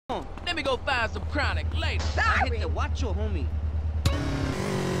Let me go find some chronic later. I hit the watcho, homie.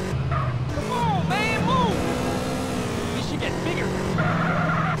 Come on, man, move! You should get bigger.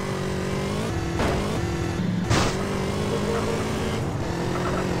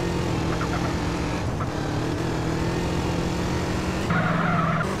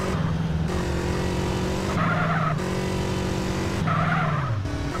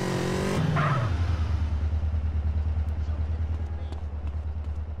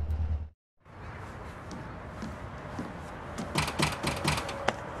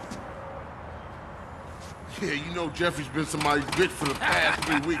 Yeah, you know Jeffrey's been somebody's bitch for the past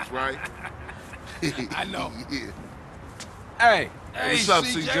 3 weeks, right? I know. Yeah. Hey, What's up,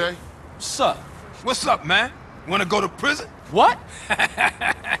 CJ? What's up? What's up, man? Wanna go to prison? What?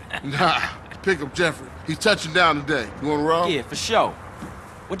 Nah, pick up Jeffrey. He's touching down today. You wanna roll? Yeah, for sure.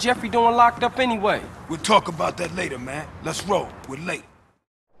 What Jeffrey doing locked up anyway? We'll talk about that later, man. Let's roll. We're late.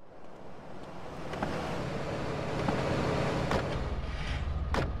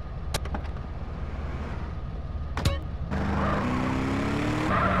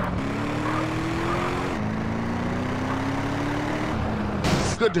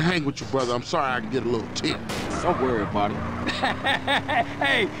 Good to hang with you, brother. I'm sorry I can get a little tip. Don't worry about it.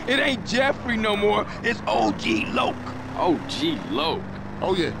 Hey, it ain't Jeffrey no more. It's OG LOC. OG LOC.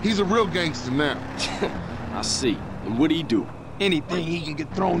 Oh, yeah, he's a real gangster now. I see. And what'd he do? Anything he can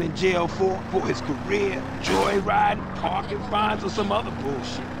get thrown in jail for his career, joyriding, parking fines, or some other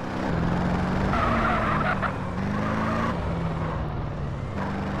bullshit.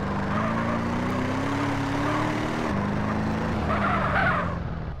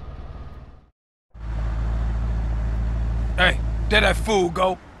 Hey, there that fool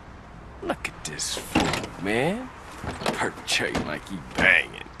go. Look at this fool, man. Perpetrating like he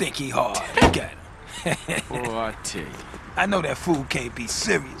banging. Think he hard. Look at him. Boy, I tell you. I know that fool can't be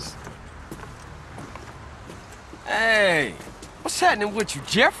serious. Hey, what's happening with you,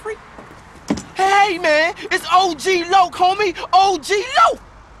 Jeffrey? Hey, man, it's OG LOC, homie. OG LOC.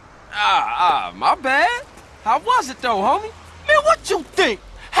 My bad. How was it, though, homie? Man, what you think?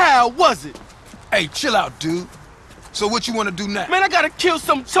 How was it? Hey, chill out, dude. So what you want to do now? Man, I gotta kill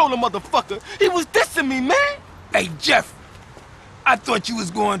some chola motherfucker. He was dissing me, man. Hey, Jeff, I thought you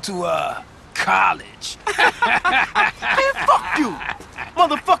was going to, college. Man, fuck you.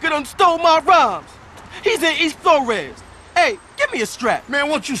 Motherfucker done stole my rhymes. He's in East Flores. Hey, give me a strap. Man,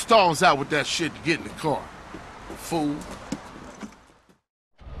 why don't you stall us out with that shit to get in the car? Fool.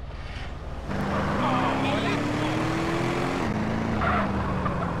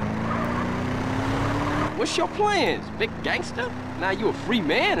 What's your plans, big gangster? Now you a free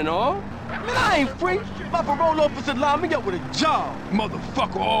man and all. Man, I ain't free. My parole officer lined me up with a job.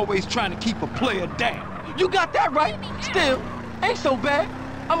 Motherfucker always trying to keep a player down. You got that right. Still, ain't so bad.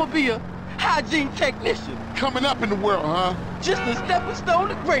 I'ma be a hygiene technician. Coming up in the world, huh? Just a stepping stone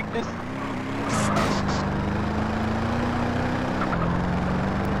to greatness.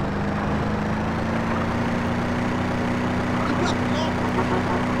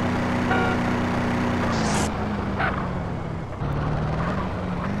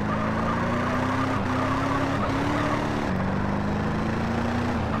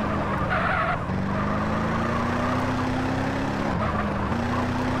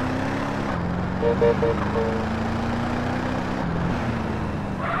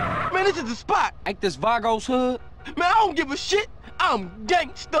 Man, this is the spot. Ain't this Vago's hood? Man, I don't give a shit. I'm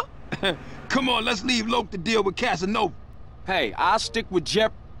gangster. Come on, let's leave LOC to deal with Casanova. Hey, I'll stick with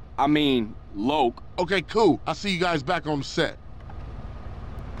LOC. Okay, cool. I'll see you guys back on the set.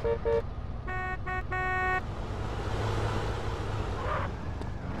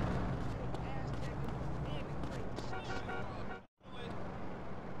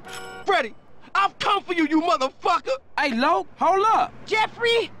 Freddy, I've come for you, you motherfucker. Hey, LOC, hold up.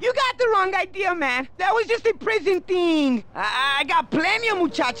 Jeffrey, you got the wrong idea, man. That was just a prison thing. I got plenty of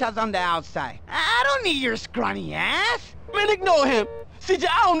muchachas on the outside. I don't need your scrawny ass. Man, ignore him. CJ,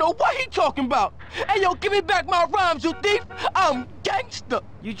 I don't know what he talking about. Hey, yo, give me back my rhymes, you thief. I'm gangster.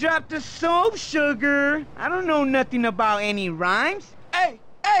 You dropped the soap, sugar. I don't know nothing about any rhymes. Hey,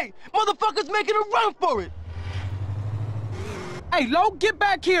 motherfuckers making a run for it. Hey, LOC, get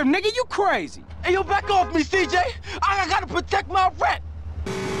back here, nigga. You crazy. Hey, yo, back off me, CJ. I gotta protect my rat.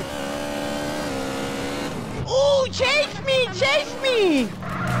 Ooh, chase me, chase me.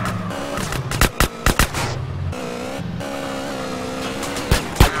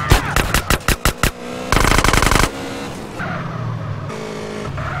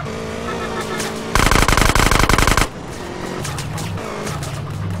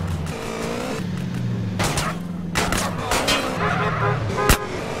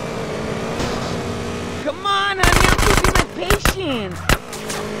 seconds.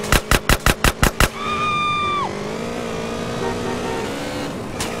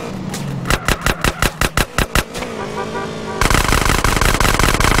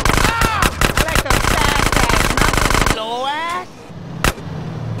 I like the fast ass, not the slow ass.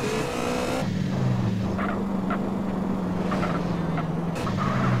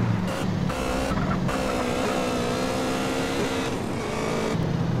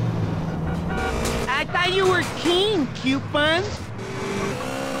 I thought you were keen, coupons.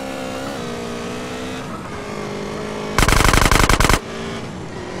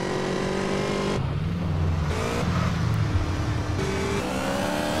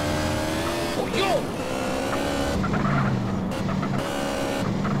 Oh, yo!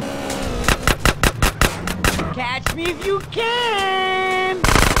 Catch me if you can.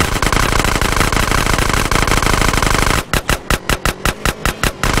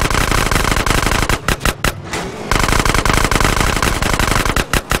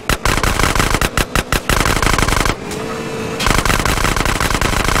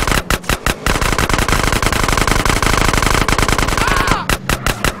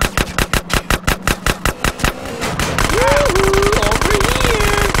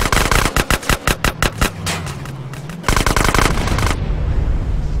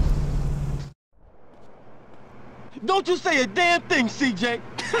 Don't you say a damn thing, CJ.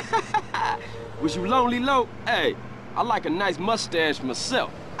 Was you lonely, Lo? Hey, I like a nice mustache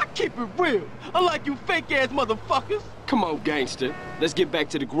myself. I keep it real, unlike you fake-ass motherfuckers. Come on, gangster. Let's get back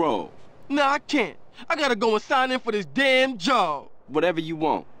to the Grove. Nah, I can't. I gotta go and sign in for this damn job. Whatever you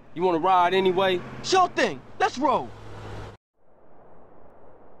want. You want to ride anyway? Sure thing. Let's roll.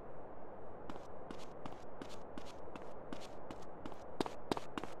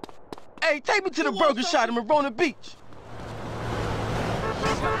 Hey, take me to the burger shop in Marona Beach.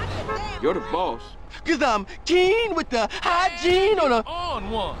 You're the boss. Cause I'm keen with the hygiene on a... On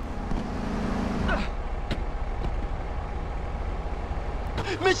one.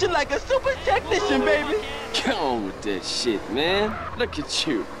 Mission like a super technician, baby. Get on with that shit, man. Look at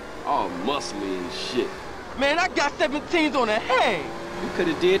you. All muscly and shit. Man, I got 17s on a hang. You could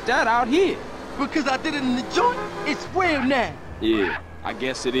have did that out here. Because I did it in the joint, it's real now. Yeah, I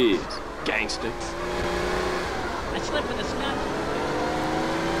guess it is, gangster. I slip in the sky.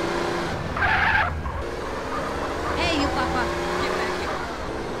 Hey, you papa. Get back here.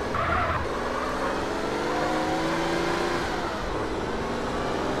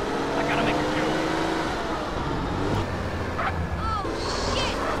 I gotta make a cue. Oh,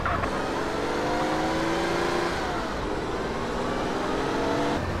 shit!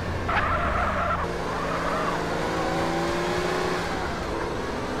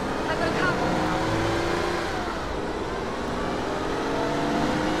 I got a cop.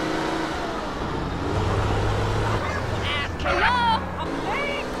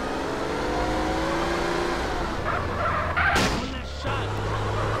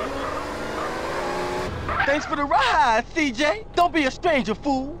 Thanks for the ride, CJ. Don't be a stranger,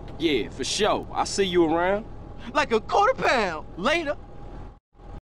 fool. Yeah, for sure. I'll see you around. Like a quarter pound. Later.